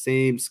just the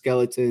same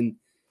skeleton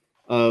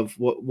of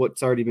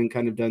what's already been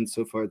kind of done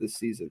so far this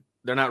season?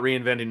 They're not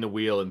reinventing the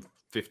wheel in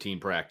 15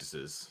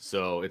 practices,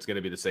 so it's going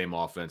to be the same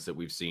offense that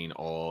we've seen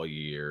all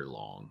year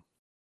long.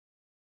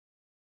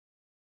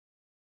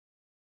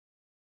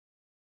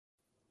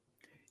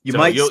 You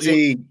might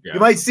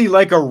see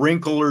like a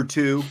wrinkle or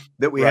two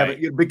that we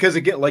haven't, because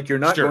again, like you're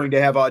not going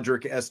to have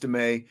Audric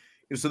Estime,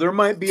 so there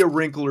might be a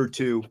wrinkle or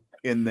two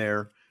in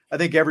there. I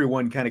think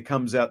everyone kind of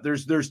comes out.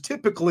 There's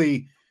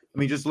typically, I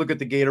mean, just look at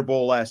the Gator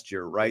Bowl last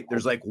year, right?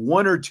 There's like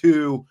one or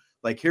two,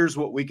 like here's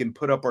what we can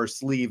put up our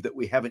sleeve that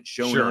we haven't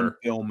shown on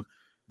film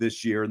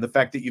this year. And the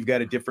fact that you've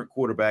got a different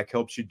quarterback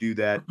helps you do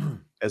that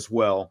as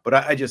well. But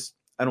I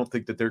don't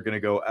think that they're going to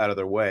go out of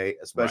their way,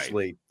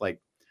 especially like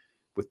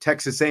with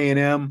Texas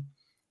A&M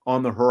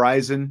on the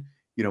horizon.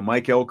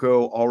 Mike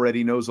Elko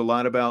already knows a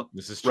lot about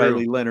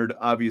Riley Leonard,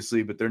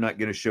 obviously, but they're not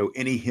going to show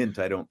any hint,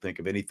 I don't think,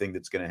 of anything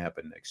that's going to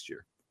happen next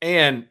year.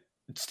 And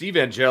Steve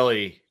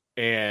Angeli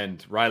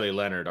and Riley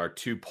Leonard are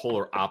two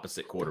polar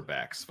opposite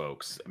quarterbacks,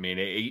 folks. I mean,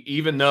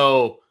 even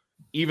though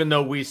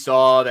we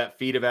saw that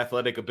feat of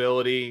athletic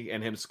ability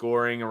and him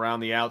scoring around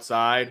the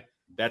outside,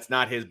 That's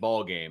not his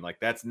ball game. Like,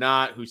 that's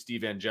not who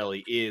Steve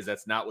Angeli is.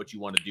 That's not what you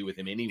want to do with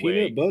him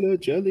anyway. Peanut butter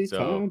jelly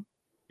time.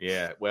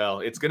 Yeah, well,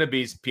 it's going to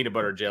be peanut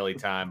butter jelly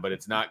time, but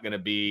it's not going to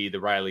be the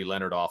Riley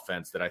Leonard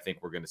offense that I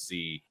think we're going to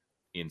see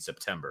in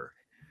September.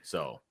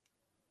 So,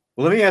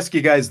 well, let me ask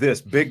you guys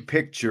this big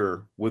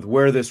picture with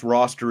where this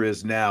roster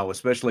is now,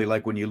 especially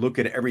like when you look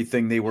at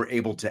everything they were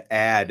able to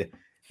add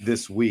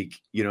this week.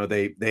 You know,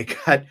 they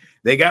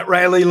got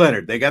Riley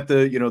Leonard. They got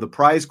the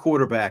prize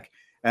quarterback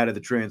out of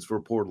the transfer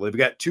portal. They've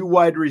got 2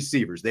 wide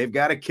receivers. They've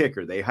got a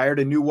kicker. They hired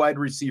a new wide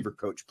receiver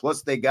coach.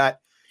 Plus they got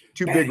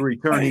 2 big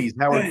returnees,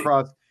 Howard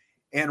Cross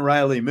and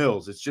Riley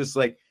Mills. It's just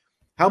like,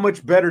 how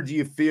much better do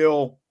you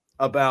feel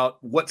about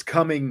what's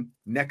coming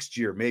next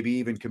year, maybe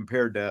even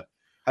compared to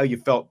how you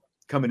felt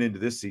coming into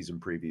this season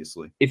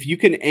previously? If you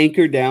can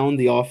anchor down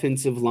the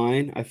offensive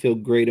line, I feel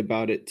great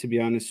about it, to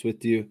be honest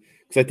with you,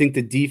 because I think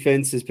the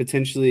defense is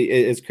potentially,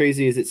 as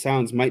crazy as it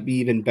sounds, might be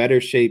even better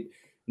shape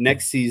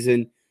next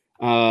season.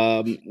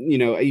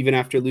 Even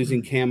after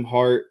losing Cam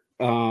Hart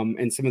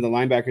and some of the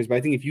linebackers. But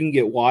I think if you can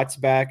get Watts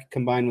back,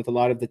 combined with a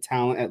lot of the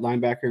talent at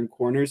linebacker and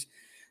corners,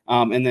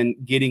 and then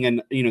getting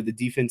the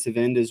defensive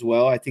end as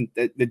well, I think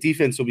that the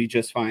defense will be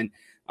just fine.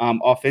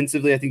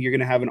 Offensively, I think you're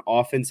going to have an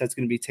offense that's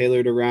going to be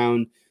tailored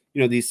around,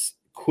 these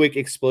quick,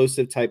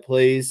 explosive type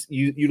plays,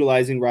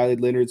 utilizing Riley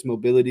Leonard's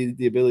mobility,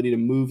 the ability to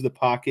move the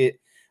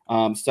pocket,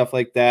 stuff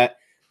like that.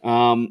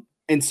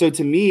 And so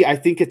to me, I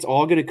think it's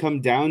all going to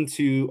come down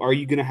to, are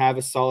you going to have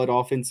a solid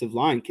offensive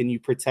line? Can you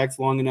protect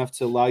long enough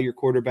to allow your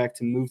quarterback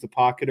to move the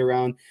pocket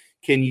around?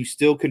 Can you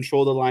still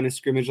control the line of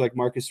scrimmage like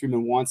Marcus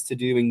Freeman wants to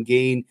do and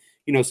gain,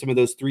 some of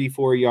those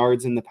 3-4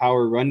 yards in the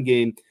power run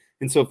game?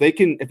 And so if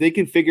they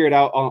can figure it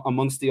out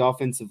amongst the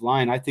offensive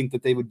line, I think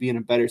that they would be in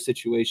a better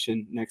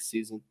situation next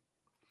season.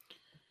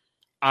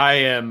 I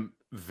am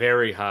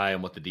very high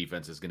on what the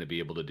defense is going to be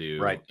able to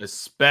do, right?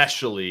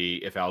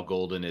 Especially if Al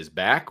Golden is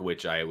back,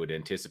 which I would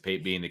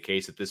anticipate being the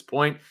case at this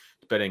point,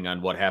 depending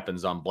on what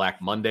happens on Black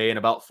Monday in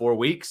about 4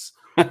 weeks.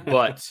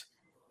 But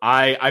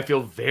I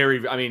feel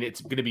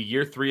it's going to be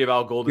year 3 of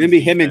Al Golden. It's going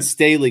to be him and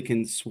Staley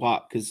can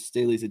swap because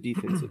Staley's a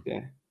defensive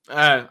guy.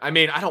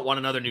 I don't want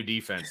another new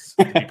defense,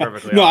 to be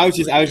perfectly no,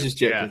 honest. I was just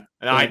joking.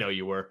 Yeah, I know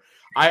you were.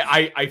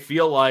 I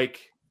feel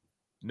like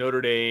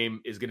Notre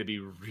Dame is going to be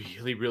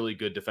really, really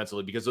good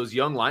defensively because those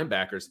young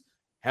linebackers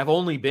have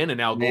only been in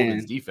Al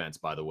Golden's defense,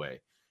 by the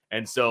way.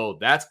 And so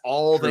that's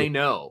all they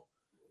know.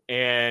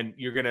 And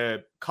you're going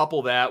to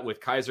couple that with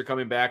Kaiser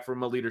coming back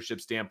from a leadership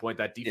standpoint.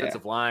 That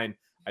defensive line,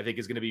 I think,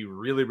 is going to be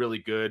really, really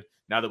good.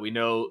 Now that we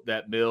know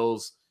that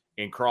Mills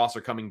and Cross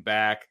are coming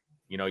back,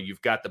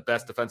 you've got the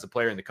best defensive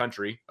player in the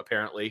country,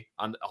 apparently,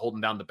 on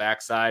holding down the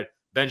backside.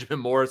 Benjamin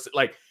Morris,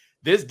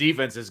 this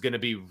defense is going to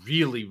be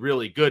really,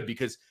 really good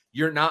because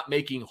you're not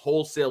making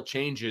wholesale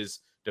changes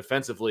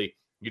defensively.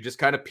 You're just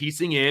kind of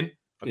piecing in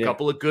a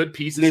couple of good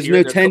pieces. There's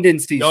no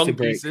tendencies to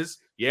break. Pieces.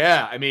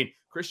 Yeah.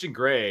 Christian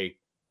Gray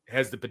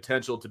has the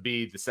potential to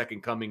be the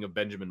second coming of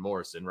Benjamin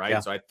Morrison, right?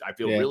 Yeah. So I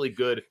feel really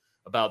good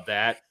about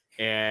that.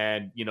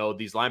 And,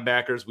 these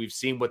linebackers, we've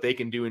seen what they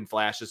can do in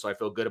flashes, so I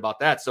feel good about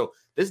that. So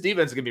this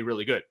defense is going to be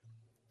really good.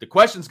 The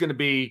question is going to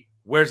be,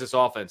 where's this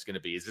offense going to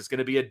be? Is this going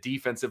to be a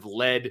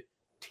defensive-led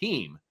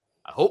team?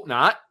 I hope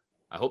not.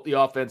 I hope the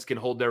offense can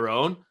hold their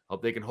own. I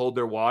hope they can hold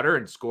their water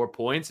and score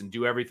points and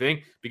do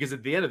everything. Because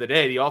at the end of the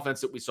day, the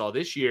offense that we saw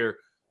this year,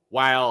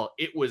 while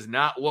it was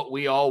not what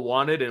we all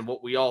wanted and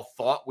what we all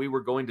thought we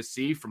were going to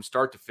see from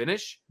start to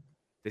finish,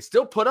 they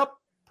still put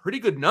up pretty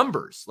good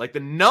numbers. The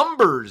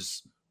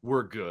numbers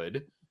were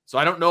good. So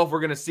I don't know if we're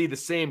going to see the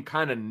same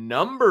kind of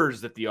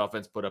numbers that the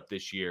offense put up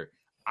this year.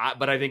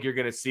 But I think you're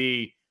going to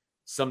see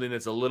something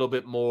that's a little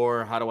bit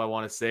more, how do I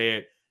want to say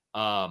it,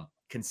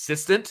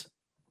 consistent.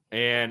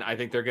 And I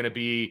think they're going to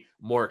be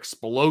more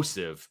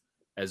explosive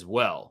as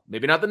well.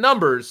 Maybe not the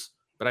numbers,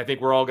 but I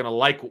think we're all going to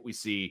like what we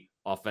see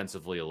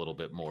offensively a little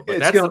bit more. But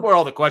that's where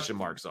all the question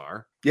marks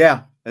are.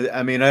 Yeah.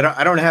 I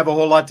don't have a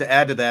whole lot to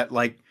add to that.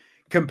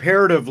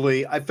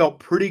 Comparatively, I felt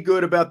pretty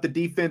good about the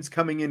defense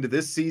coming into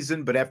this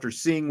season, but after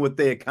seeing what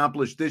they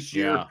accomplished this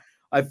year,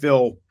 I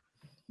feel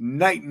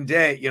night and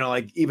day,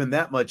 even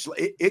that much.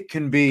 It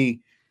can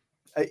be,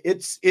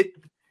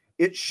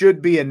 it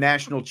should be a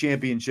national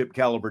championship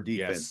caliber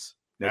defense.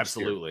 Yes,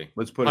 absolutely. Year.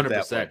 Let's put it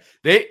 100%.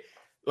 That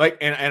way.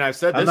 And I've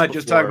said this I'm not before.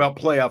 Just talking about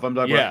playoff. I'm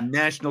talking about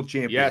national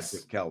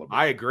championship caliber.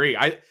 I agree.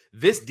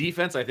 This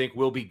defense, I think,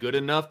 will be good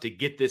enough to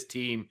get this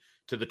team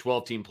to the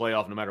 12-team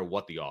playoff no matter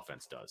what the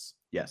offense does.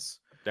 Yes.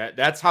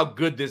 That's how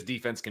good this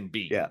defense can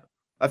be. Yeah.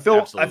 I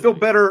feel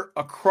better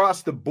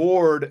across the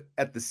board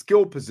at the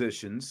skill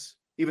positions,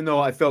 even though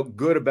I felt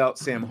good about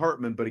Sam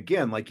Hartman. But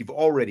again, you've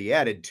already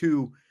added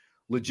 2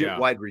 legit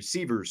wide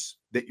receivers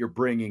that you're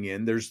bringing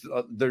in.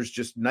 There's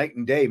just night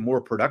and day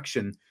more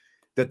production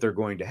that they're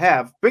going to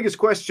have. Biggest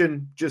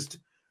question, just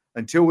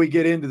until we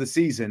get into the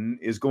season,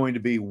 is going to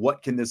be,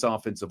 what can this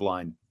offensive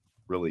line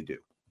really do?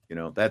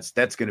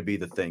 That's going to be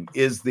the thing.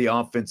 Is the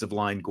offensive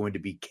line going to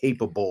be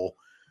capable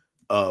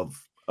of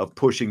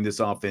pushing this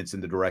offense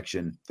in the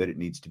direction that it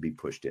needs to be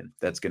pushed in?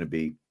 That's going to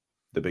be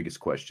the biggest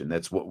question.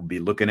 That's what we'll be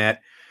looking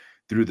at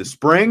through the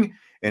spring,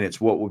 and it's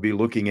what we'll be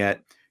looking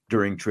at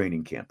during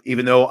training camp.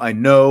 Even though I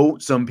know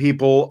some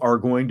people are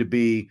going to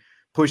be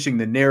pushing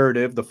the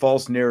narrative, the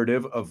false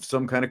narrative of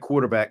some kind of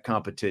quarterback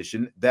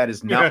competition, that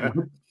is not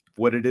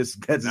what it is.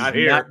 That's not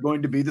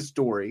going to be the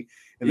story.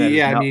 And that is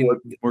not what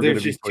we're going to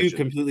be just pushing. Two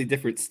completely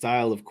different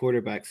style of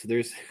quarterbacks. So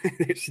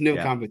there's no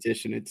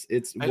competition.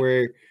 It's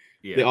where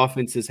the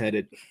offense is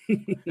headed.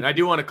 And I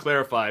do want to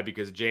clarify,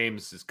 because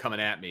James is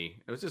coming at me.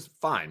 It was just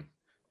fine.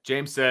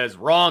 James says,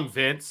 wrong,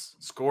 Vince.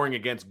 Scoring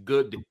against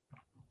good,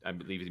 I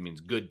believe he means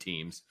good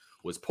teams,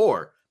 was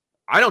poor.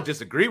 I don't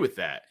disagree with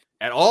that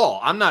at all.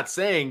 I'm not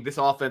saying this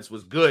offense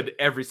was good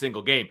every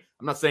single game.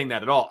 I'm not saying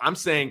that at all. I'm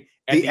saying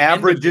the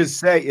averages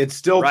say it's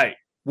still right.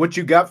 What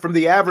you got from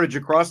the average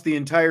across the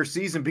entire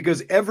season,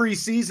 because every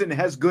season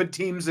has good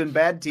teams and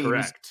bad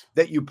teams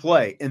that you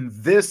play. And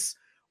this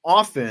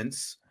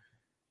offense,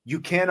 you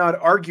cannot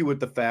argue with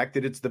the fact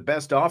that it's the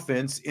best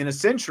offense in a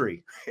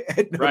century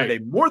at Notre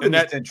Dame, more than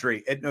a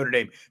century at Notre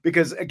Dame.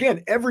 Because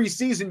again, every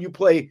season you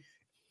play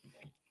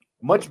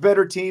much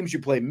better teams, you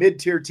play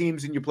mid-tier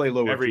teams, and you play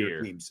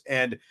lower-tier teams.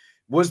 And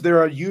was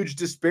there a huge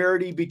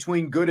disparity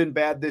between good and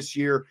bad this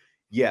year?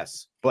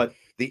 Yes. But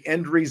the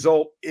end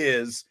result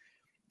is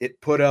it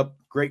put up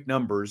great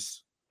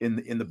numbers in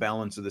the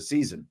balance of the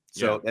season.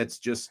 So that's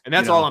just, and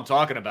that's all I'm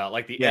talking about.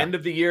 Like the end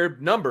of the year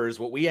numbers,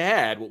 what we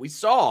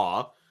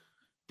saw,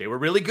 they were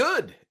really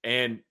good.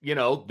 And,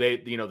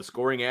 the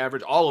scoring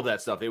average, all of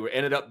that stuff,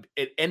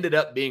 it ended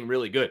up being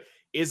really good.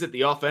 Is it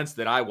the offense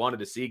that I wanted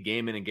to see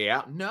game in and game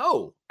out?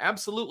 No,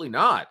 absolutely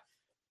not.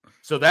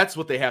 So that's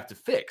what they have to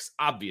fix,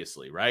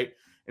 obviously. Right.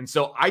 And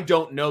so I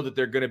don't know that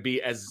they're going to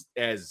be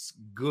as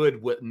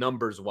good with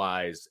numbers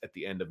wise at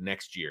the end of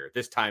next year,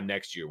 this time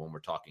next year when we're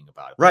talking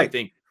about it. Right. I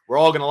think we're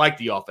all going to like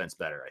the offense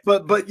better.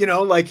 But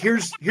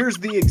here's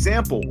the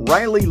example.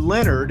 Riley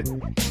Leonard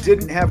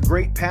didn't have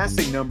great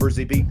passing numbers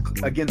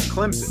against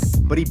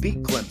Clemson, but he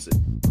beat Clemson.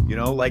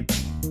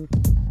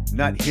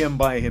 Not him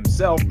by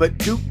himself, but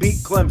Duke beat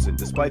Clemson,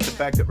 despite the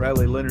fact that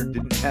Riley Leonard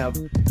didn't have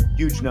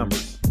huge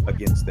numbers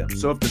against them.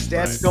 So if the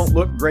stats don't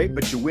look great,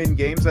 but you win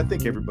games, I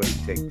think everybody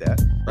would take that.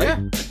 Right?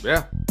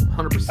 Yeah,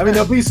 100%. I mean,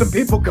 there'll be some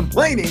people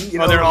complaining,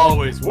 they're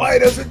always, why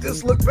doesn't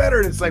this look better?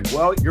 And it's like,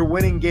 well, you're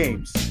winning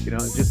games.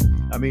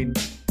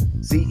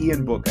 See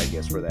Ian Book, I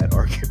guess, for that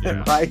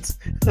argument, right?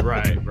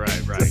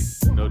 Right.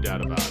 No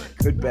doubt about it.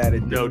 Good, bad,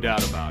 and no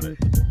doubt about it.